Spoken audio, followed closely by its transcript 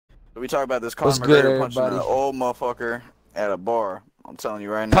We talk about this What's Conor good, McGregor punching everybody? an old motherfucker at a bar. I'm telling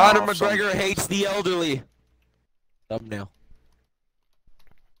you right now. Conor McGregor hates the elderly. Thumbnail.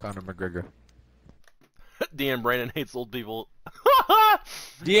 Conor McGregor. DM Brandon hates old people.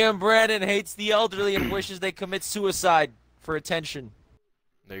 DM Brandon hates the elderly and wishes they commit suicide for attention.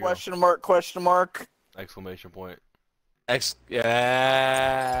 There you Question mark, question mark. go. Exclamation point.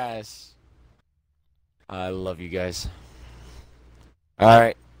 Yes. I love you guys.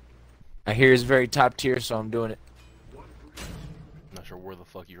 Alright. I hear it's very top tier, so I'm doing it. Not sure where the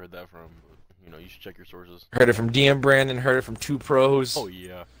fuck you heard that from, but, you know, you should check your sources. Heard it from DM Brandon, heard it from 2 pros. Oh,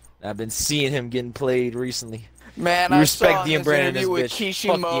 yeah. I've been seeing him getting played recently. Man, We I respect saw in DM this Brandon interview with as bitch.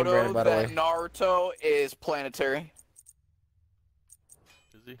 Fuck DM Brandon, Kishimoto by the that way. Naruto is planetary.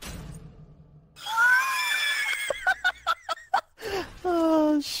 Is he?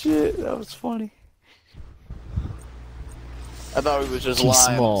 Oh shit, that was funny. I thought he was just Too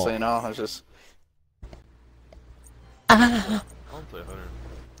lying, small. so you know, I was just. I don't play Hunter.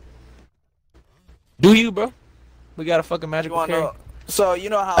 Do you, bro? We got a fucking You magical wanna carry. know? So you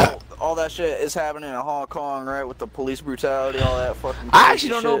know how all that shit is happening in Hong Kong, right? With the police brutality, all that fucking. I actually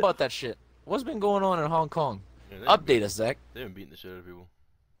don't know shit. about that shit. What's been going on in Hong Kong? Yeah, Update us, Zach. They've been beating the shit out of people.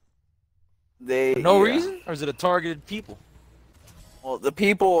 They. For no yeah. reason? Or is it a targeted people? Well, the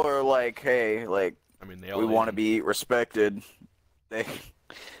people are like, hey, like, I mean, they all we want to be respected. They.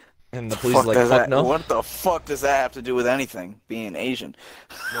 And the police are like, does fuck that, no? What the fuck does that have to do with anything? Being Asian.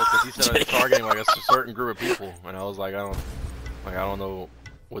 No, because he said I was targeting like a certain group of people, and I was like, I don't know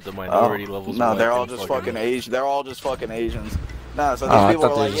what the minority levels. No, are they're like all in just fucking Asian. They're all just fucking Asians. No, so these I people are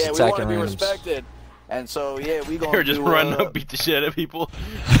thought they were like, just yeah, we want attacking to be randoms. respected, and so yeah, we gonna They're just do, running up, beat the shit out of people.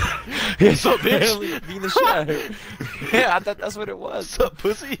 What's up, bitch? Beating the shit out of her. Yeah, I thought that's what it was. What's up,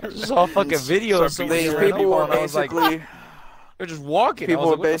 pussy? I just saw a fucking video of somebody These ran people over were and I was like, basically, they're just walking. people I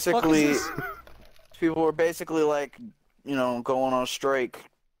was were like, what the fuck is basically, this? people were basically like, you know, going on strike.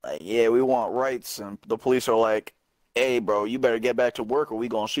 Like, yeah, we want rights, and the police are like, hey, bro, you better get back to work, or we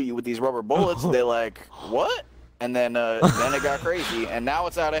gonna shoot you with these rubber bullets. They're like, what? And then it got crazy, and now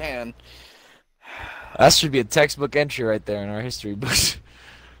it's out of hand. That should be a textbook entry right there in our history books.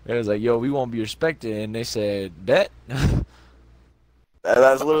 It was like, yo, we won't be respected, and they said, bet.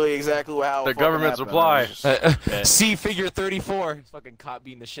 That's literally exactly how The it fucking government's happened. reply. It was just, See figure 34. Fucking cop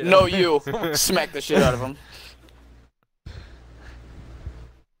beating the shit out no, of him. you smack the shit out of him.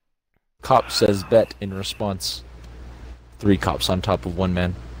 Cop says bet in response. 3 cops on top of 1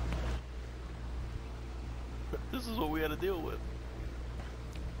 man. This is what we had to deal with.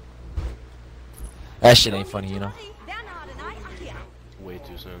 That shit ain't funny, you know. Way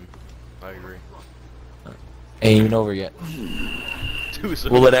too soon. I agree. Ain't even over yet. Too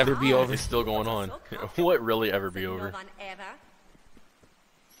soon. Will it ever be over? It's still going on. Will it really ever be over?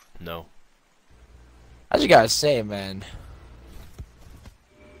 No. I just gotta say, man.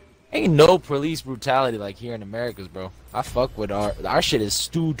 Ain't no police brutality like here in Americas, bro. I fuck with our shit is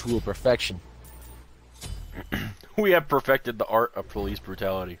stewed to a perfection. We have perfected the art of police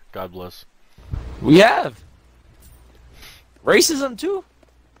brutality. God bless. We have racism too.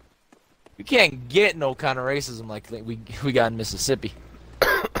 You can't get no kind of racism like we got in Mississippi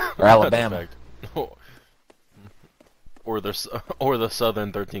or Alabama. Or the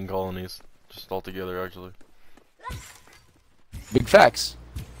southern 13 colonies, just all together actually. Big facts.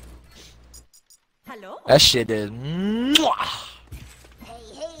 Hello? That shit is mwah,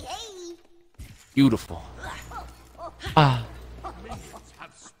 Hey. beautiful. Ah.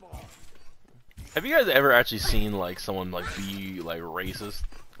 Have you guys ever actually seen like someone like be like racist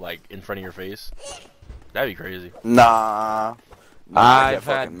like in front of your face? That'd be crazy. Nah. I've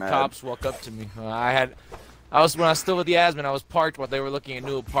had cops walk up to me. When I was still with the Asman, I was parked while they were looking at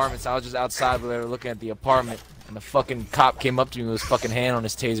new apartments. I was just outside while they were looking at the apartment, and the fucking cop came up to me with his fucking hand on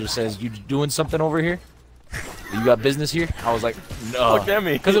his taser, says, "You doing something over here? You got business here?" I was like, "No." Look at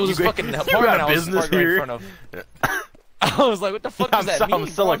me. Because it was his fucking apartment I was business parked right in here? front of. I was like, "What the fuck does that mean?" I'm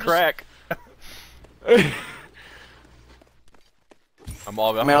selling bro? crack. I'm all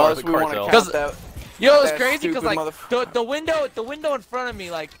I about mean, the unless we want to cartel. count that. Yo, it's That crazy because stupid like the window in front of me,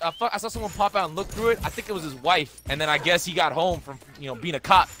 like I saw someone pop out and look through it. I think it was his wife, and then I guess he got home from being a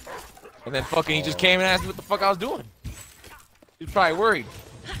cop, and then fucking he just came and asked me what the fuck I was doing. He was probably worried.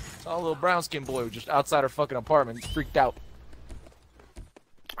 Saw a little brown skinned boy just outside her fucking apartment, freaked out.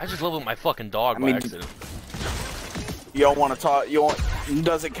 I just leveled my fucking dog by mean, accident. You don't want to talk.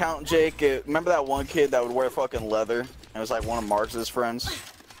 Does it count, Jake? Remember that one kid that would wear fucking leather? It was like one of Marx's friends.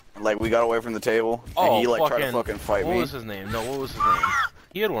 Like we got away from the table, and he like tried to fucking fight me. What was his name? No, what was his name?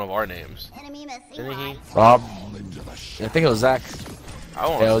 He had one of our names. Didn't he? Rob, I think it was Zach. I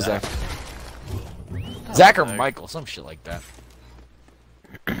want Yeah, it was Zach. Zach or Michael, some shit like that.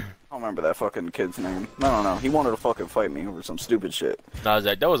 I don't remember that fucking kid's name. No. He wanted to fucking fight me over some stupid shit. Nah,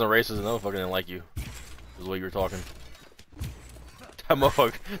 Zach, that wasn't racist. That motherfucker didn't like you. Is what you were talking. That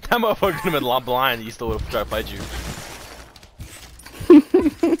motherfucker could have been blind. He still would have tried to fight you.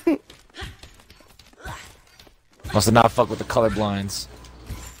 Must have not fucked with the colorblinds.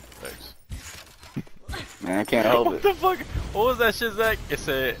 Thanks. Man, I can't help What it. the fuck? What was that shit, Zach? It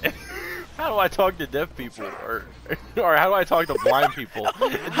said, "How do I talk to deaf people?" Or how do I talk to blind people? How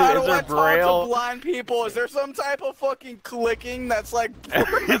Is do there I braille? talk to blind people? Is there some type of fucking clicking that's like...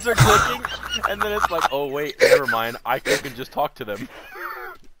 Is there clicking? And then it's like, oh wait, never mind. I can just talk to them.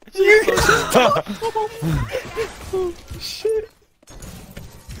 Oh, shit.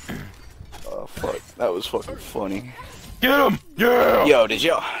 Oh, fuck. That was fucking funny. Get him! Yeah! Yo, did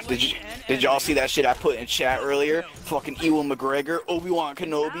y'all see that shit I put in chat earlier? Fucking Ewan McGregor, Obi-Wan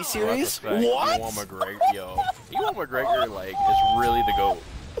Kenobi series? What? Ewan McGregor, yo. Ewan McGregor, like, is really the GOAT.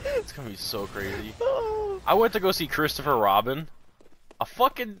 It's gonna be so crazy. I went to go see Christopher Robin, a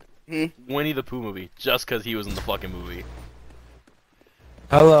fucking Winnie the Pooh movie, just because he was in the fucking movie.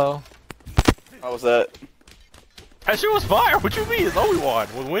 Hello. How was that? That shit was fire! What you mean? It's Obi-Wan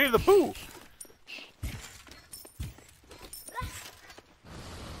with Winnie the Pooh.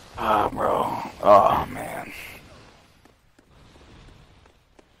 Ah, bro. Oh, man.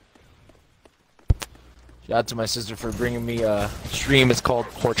 Shout out to my sister for bringing me a stream. It's called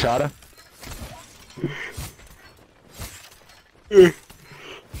Horchata. We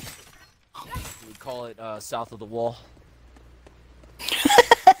call it South of the Wall.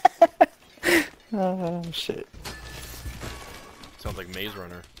 Oh, shit. Sounds like Maze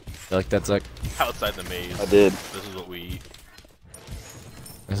Runner. I feel like that's like, Outside the maze. I did. This is what we eat.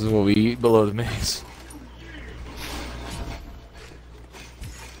 this is what we eat below the maze.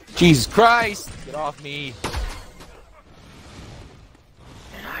 Jesus Christ! Get off me.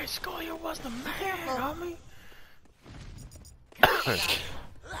 In high school, you was the man, homie.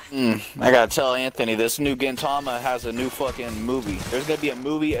 I gotta tell Anthony, this new Gintama has a new fucking movie. There's gonna be a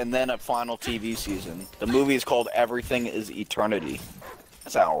movie and then a final TV season. The movie is called Everything is Eternity.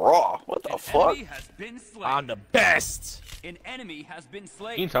 That sounds raw. What the fuck? I'm the best! An enemy has been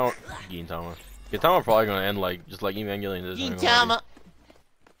slain. Gintama probably gonna end like just like Evangelion is. Gintama.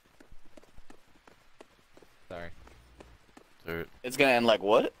 Sorry. Dude, It's gonna end like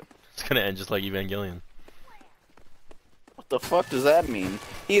what? it's gonna end just like Evangelion. What the fuck does that mean?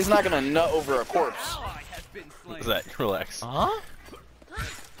 He's not gonna nut over a corpse. Ally has been slain. What's that? Relax. Huh?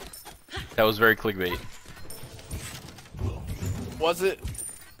 That was very clickbait. Was it?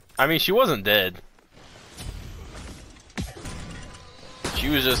 I mean, she wasn't dead. She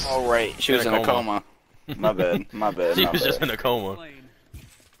was just. Oh right, she was in a coma. My bad. My bad. She my was just bad. in a coma. Slain.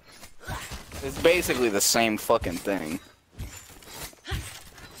 It's basically the same fucking thing.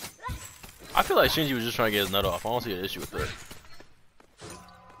 I feel like Shinji was just trying to get his nut off. I don't see an issue with that.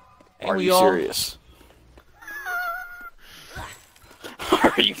 And Are we you all- serious?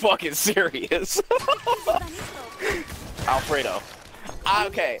 Are you fucking serious? Alfredo.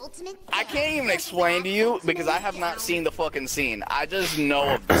 Okay, I can't even explain to you because I have not seen the fucking scene. I just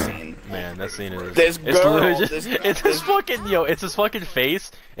know of the scene. Man, that scene is. This It's girl, literally just. this- It's his fucking it's his fucking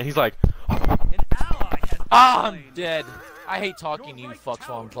face, and he's like. An ally has been Ah, I'm slain. dead. I hate talking to you fucks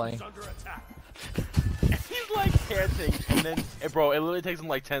while I'm playing. He's like panting, and then, bro, it literally takes him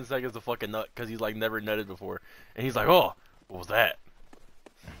like 10 seconds to fucking nut because he's like never nutted before, and he's like, oh, what was that?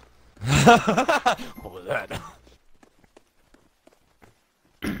 What was that?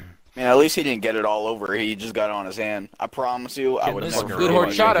 Man, at least he didn't get it all over. He just got it on his hand. I promise you, I Yeah, would this never is forgive good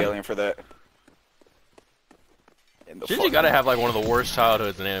horchata. Evangelion for that. In the Shinji fucking- gotta have like one of the worst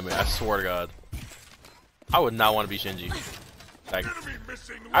childhoods in anime. I swear to God, I would not want to be Shinji. Like,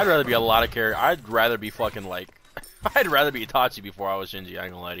 I'd rather be a lot of character. I'd rather be fucking like, I'd rather be Itachi before I was Shinji. I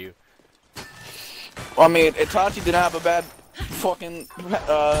ain't gonna lie to you. Well, I mean, Itachi didn't have a bad fucking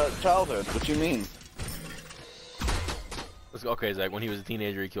childhood. What you mean? Let's go. Okay, Zach. When he was a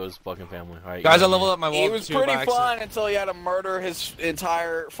teenager, he killed his fucking family. All right, Guys, I leveled up my wall. He was pretty fun until he had to murder his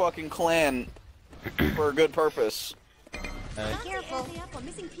entire fucking clan for a good purpose. Careful.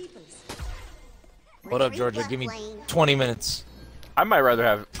 What up, Georgia? Give me 20 minutes. I might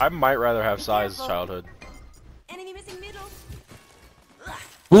rather have Sai's childhood. Enemy missing middle.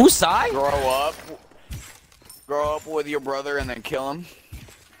 Who side? Grow up with your brother and then kill him.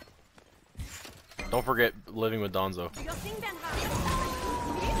 Don't forget living with Donzo. Yeah,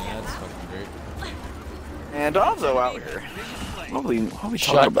 that's fucking great. And Donzo out here. What are we talking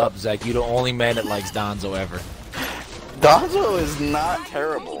Shut about? up, Zach. You're the only man that likes Donzo ever. Gonzo is not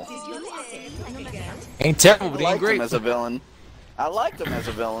terrible. Ain't terrible, but I he ain't liked great. him as a villain. I liked him as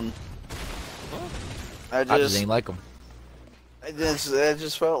a villain. I just ain't like him. It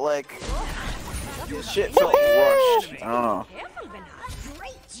just felt like shit felt rushed. I don't know.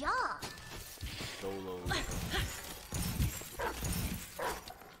 Great job. Solo.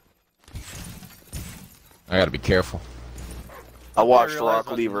 I gotta be careful. I watched realized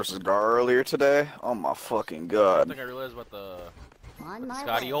Rock Lee vs. Gar earlier today. Oh my fucking I god. think I realized about the On my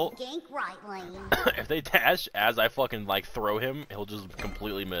Skadi way. ult. Gank right lane. if they dash as I fucking like throw him, he'll just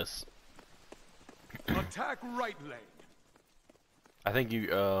completely miss. Attack right lane. I think you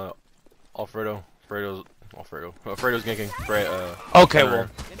Alfredo's ganking. Okay, well,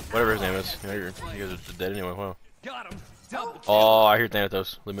 Whatever his name is. You guys are dead anyway. Wow. Got him. Double kill. Oh, I hear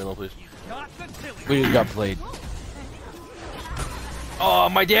Thanatos. Leave me alone, please. Got the killing. we just got played. Oh,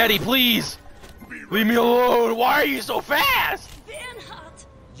 my daddy, please! Leave me alone! Why are you so fast?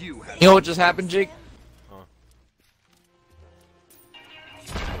 You have You know what just happened, Jake?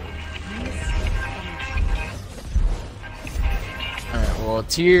 Alright, well,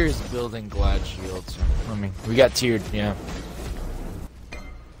 tier is building glad shields. I mean, we got tiered, yeah.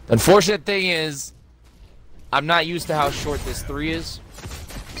 The unfortunate thing is, I'm not used to how short this 3 is.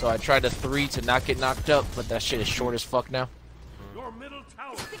 So I tried a 3 to not get knocked up, but that shit is short as fuck now. your middle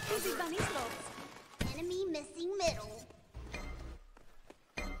tower. Enemy missing middle.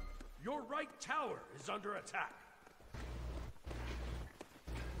 Your right tower is under attack.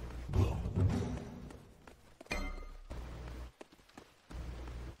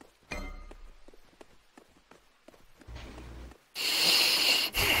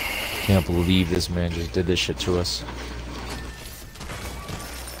 Can't believe this man just did this shit to us.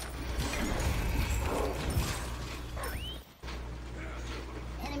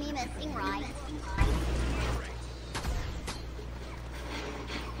 Enemy missing right.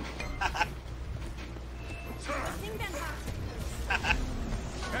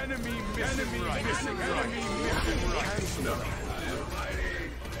 Enemy missing right. Enemy missing right.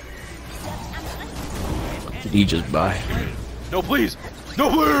 Did he just buy? No, please! No,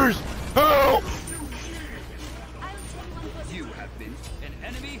 please! Help! You have been. An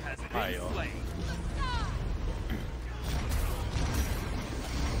enemy has Hi, been y'all. slain.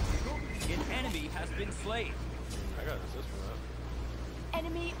 An enemy has been slain. I got assist for that.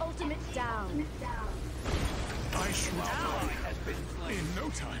 Enemy ultimate down. I shoot ally has been slain. In no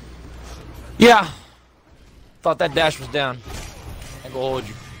time. Yeah. Thought that dash was down. I'm gonna hold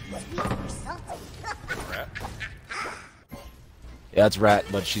you. Rat. Yeah, it's Rat,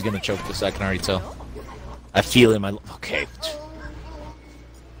 but she's gonna choke this. I can already tell. I feel in my. Okay.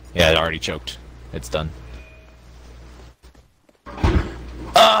 Yeah, it already choked. It's done.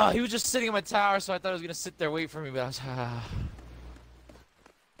 He was just sitting in my tower, so I thought he was gonna sit there wait for me, but I was.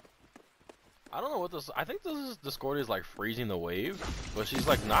 I don't know what this. I think this is Discord is like freezing the wave, but she's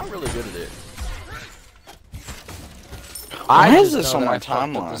like not really good at it. Why is just this know on that my I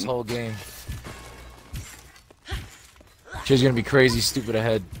fucked up this timeline? whole game. She's gonna be crazy stupid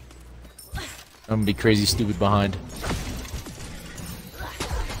ahead. I'm gonna be crazy stupid behind.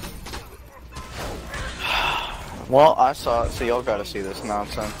 Well, I saw it, so y'all gotta see this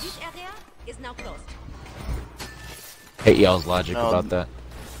nonsense. This area is now closed. Hate y'all's logic No. about that.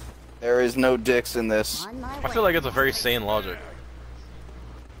 There is no dicks in this. On my way. I feel like it's a very sane logic.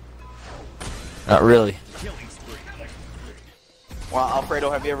 Not really. Killing spree. Well, Alfredo,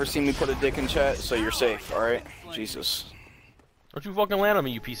 have you ever seen me put a dick in chat? So you're safe, alright? Jesus. Don't you fucking land on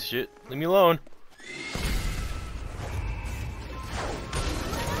me, you piece of shit. Leave me alone.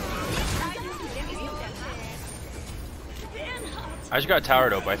 I just got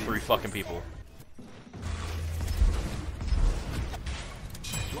towered out by 3 fucking people.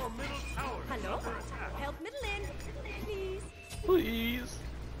 Your middle tower is Hello? under attack. Help middle in. Please. Please.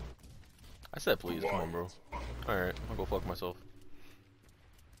 I said please, come on, bro. Alright, I'll go fuck myself.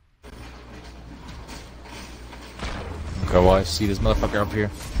 Okay, well, I see this motherfucker up here.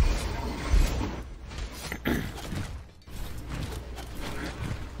 An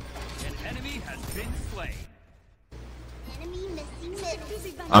enemy has been slain. Enemy missing middle.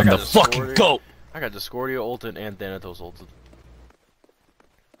 I'm got the this fucking sword. GOAT! I got Discordia ulted and Thanatos ulted.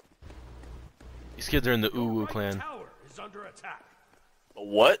 These kids are in the Uwu Right clan. tower is under attack.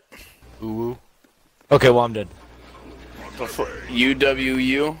 What? Uwu? Okay, well, I'm dead.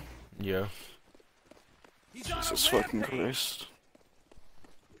 UWU? Yeah. Jesus fucking Christ.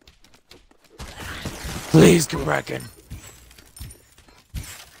 Please, Kraken.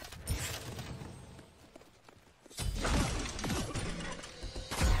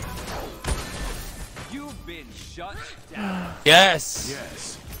 You've been shut down. Yes.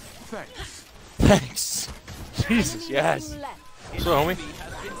 Yes. Thanks. Thanks. Jesus, yes. So, homie.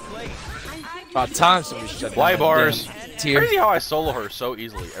 About time somebody shut down Fly that bars. damn tier. Crazy how I solo her so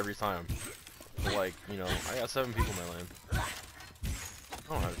easily every time. But like, you know, I got 7 people in my lane.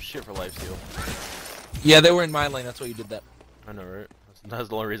 I don't have shit for lifesteal. Yeah, they were in my lane. That's why you did that. I know, right? That's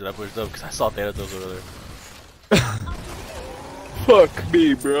the only reason I pushed up, because I saw Thanatos over there. Fuck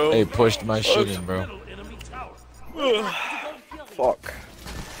me, bro. They pushed my shit in, bro. Fuck.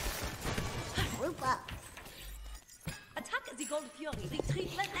 Group up. Attack the Gold Fury.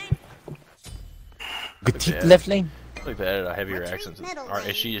 Retreat left lane. Good left lane. I think they added a heavier accent. Alright,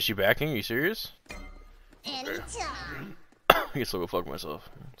 is she backing? Are you serious? Anytime. I can still go fuck myself.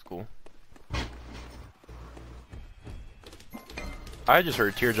 It's cool. I just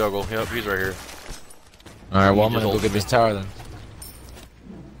heard Tear Juggle. Yep, he's right here. Alright, well, I'm He just gonna go get this tower then.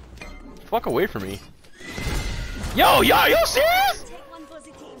 Fuck away from me. Yo, you serious? Take one for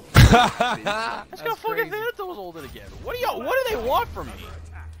the team. I just got fucking Thanatos holding again. What do they want from me?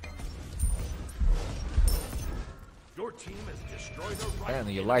 Your team has destroyed a right.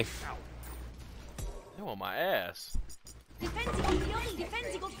 Apparently your life. They want my ass. Defend the Gold Fury.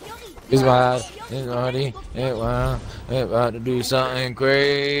 Defend the Gold Fury. It's wild, it's naughty, it's wild, it's about to do something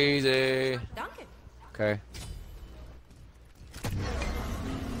crazy. Danke. Okay.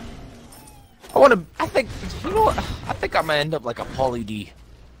 I think, you know what? I think I'm gonna end up like a Pauly D.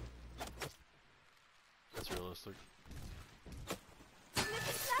 That's realistic.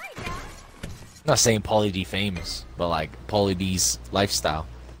 Slide down. I'm not saying Pauly D famous, but like Pauly D's lifestyle.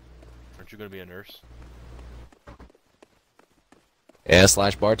 Aren't you gonna be a nurse? Yeah,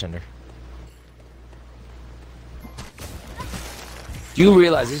 / bartender. Do you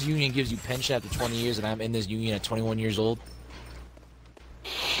realize this union gives you pension after 20 years and I'm in this union at 21 years old?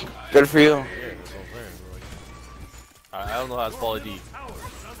 Good for you. Yeah, that's what I'm saying, bro. I don't know how it's Pauly D.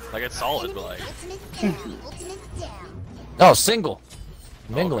 Like, it's solid, but like... Ultimate down. Ultimate down. Oh, single.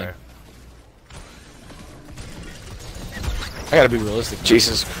 Mingling. Okay. I gotta be realistic.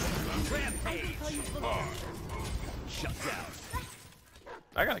 Jesus.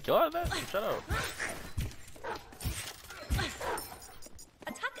 I got a kill out of that? Shut up.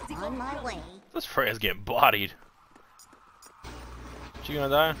 Attack the On Gold my way. This Freya's getting bodied. She gonna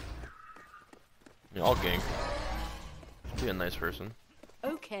die? Yeah, I'll gank. Be a nice person.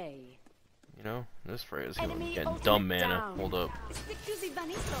 Okay. You know? This Freya's Enemy getting ultimate dumb mana. down. Hold up. Stick to the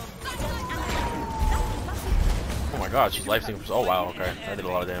Vanisto. Oh my god, she's life stealing. Oh wow, okay. That did a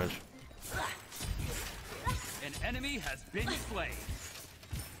lot of damage. An enemy has been slain.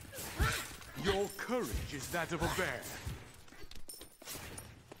 Your courage is that of a bear.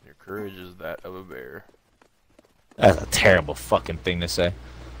 Your courage is that of a bear. That's a terrible fucking thing to say.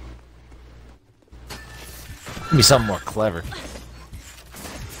 Give me something more clever.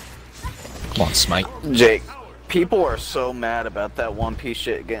 Come on, Smite. Jake, people are so mad about that One Piece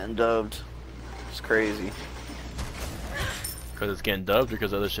shit getting dubbed. It's crazy. Because it's getting dubbed or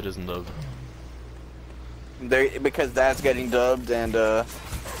because other shit isn't dubbed? Because that's getting dubbed and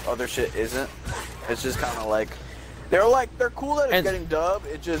other shit isn't. It's just kind of like they're cool that it's And- getting dubbed.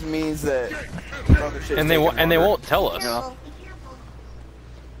 It just means that other shit. And they won't tell us. You know?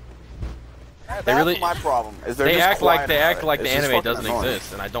 That's They really- my problem. Is they're They just act like quiet the about it. It's just anime fucking doesn't annoying.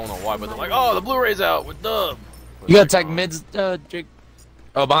 exist, and I don't know why. But they're like, oh, the Blu-ray's out with dub. You gotta attack mids, Jake.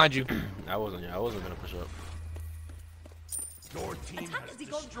 Oh, behind you. I wasn't gonna push up. Your team has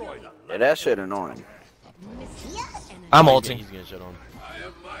destroyed a Yeah, that shit annoying. I'm He's ulting. getting shit on.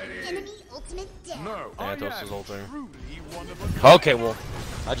 Enemy ultimate down. No, Thanatos I is am ulting. truly one of a Okay, well,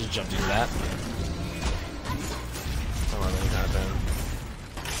 I just jumped into that. Come on, kind of bad.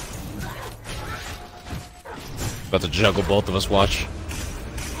 About to juggle both of us, watch.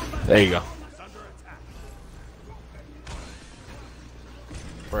 There you go.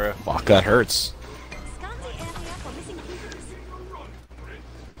 Freya, Fuck, that hurts. Scan the area for missing pieces.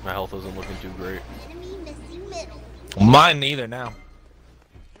 my health isn't looking too great. Enemy missing middle. Mine neither now.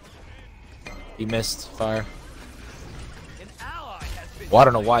 He missed fire. An ally has been Well, I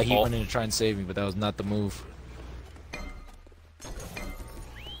don't know why he Oh. went in to try and save me, but that was not the move.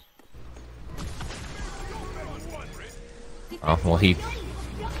 Oh, well, he...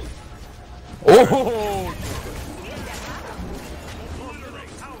 Oh!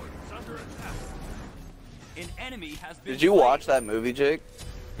 An enemy has been Did you watch that movie, Jake?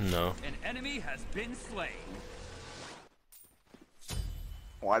 No. An enemy has been slain.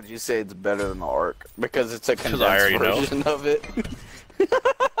 Why did you say it's better than the arc? Because it's a I condensed already know. version of it.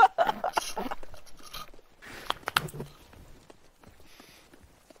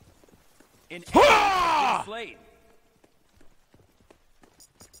 An enemy has been slain.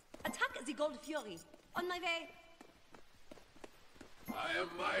 gold fury. On my way. I am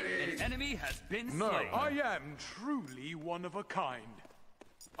mighty. An enemy has been slain. No, I am truly one of a kind.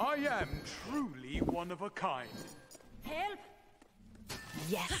 I am truly one of a kind. Help.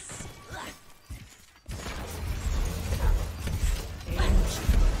 Yes.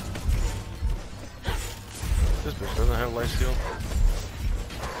 This bitch doesn't have life steal.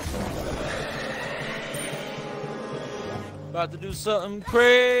 About to do something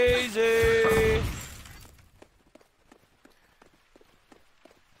crazy.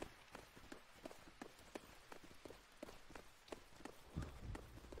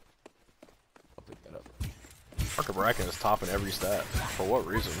 I'll pick that up. Parker Bracken is topping every stat. For what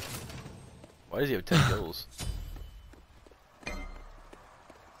reason? Why does he have 10 kills?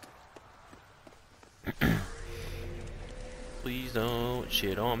 Please don't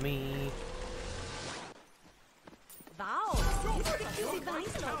shit on me. Wow. You speak to the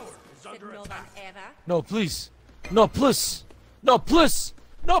Vanislos. Said no one ever. No, please. No, please. No, please.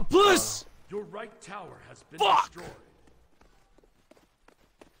 No, please. Your right tower has been Fuck! destroyed.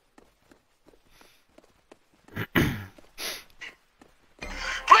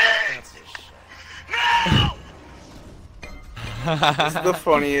 This is the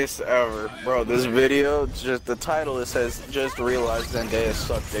funniest ever, bro. This video, just the title, it says, "Just realized Zendaya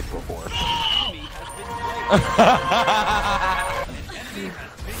sucked dick before."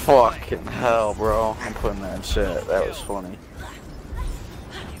 Fucking hell, bro. I'm putting that in chat. That was funny.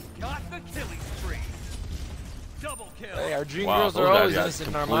 Got the killing spree. Double kill. Hey, our dream Wow, girls those are guys always got innocent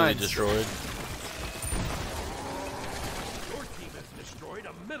in our completely minds. destroyed. Your team has destroyed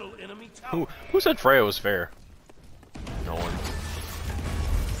a middle enemy tower. Who said Freya was fair? No one.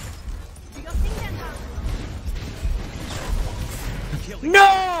 Do your thing then,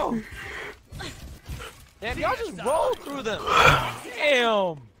 No! Damn, y'all just roll through them.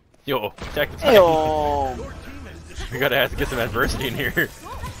 Damn. Yo, check this Hey, out. We gotta have to get some adversity in here. You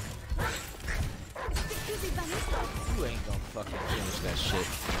ain't gonna fucking finish that shit.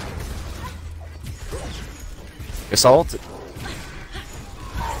 Assault.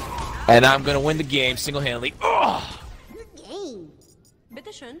 And I'm gonna win the game single-handedly. Ugh. Good game.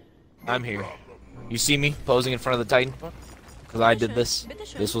 Bitteschön. I'm here. You see me posing in front of the Titan? Because I did this.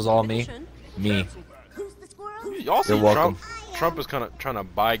 This was all me. Me. Who's the squirrel? Y'all see You're welcome. Trump is kind of trying to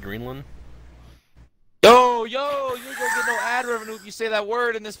buy Greenland. Yo, you ain't gonna get no ad revenue if you say that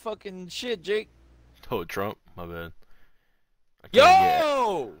word in this fucking shit, Jake. Oh, Trump, my bad. Yo!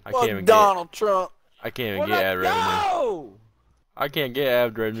 I can't fuck even Donald Trump. I can't even What get up, ad revenue. yo! I can't get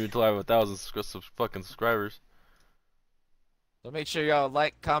ad revenue until I have 1,000 fucking subscribers. So make sure y'all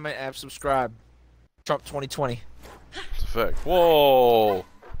like, comment, and subscribe. Trump 2020. It's a fact. Whoa!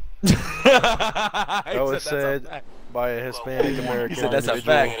 That That was said by a Hispanic American. He said that's a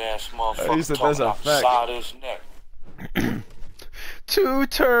individual. fact. He said that's a fact.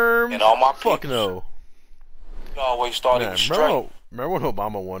 Two-term. And all my Fuck peoples. no. Always thought he Man, was straight. remember when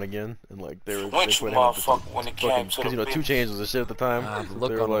Obama won again and like they Went put you him up motherfucker when it came to because the 2 Chainz was the shit at the time. The They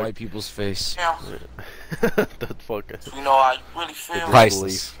look were on like, white people's face. Yeah, that fucking. you know how you really feel.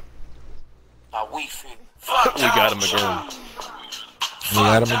 Priceless. How we feel. Fuck We got him Donald again. Trump. We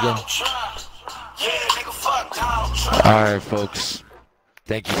got him again. Donald Trump. Yeah, nigga, fuck Donald Trump. Alright, folks.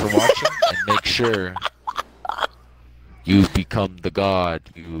 Thank you for watching, and make sure you become the god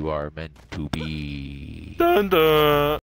you are meant to be. Dun dun.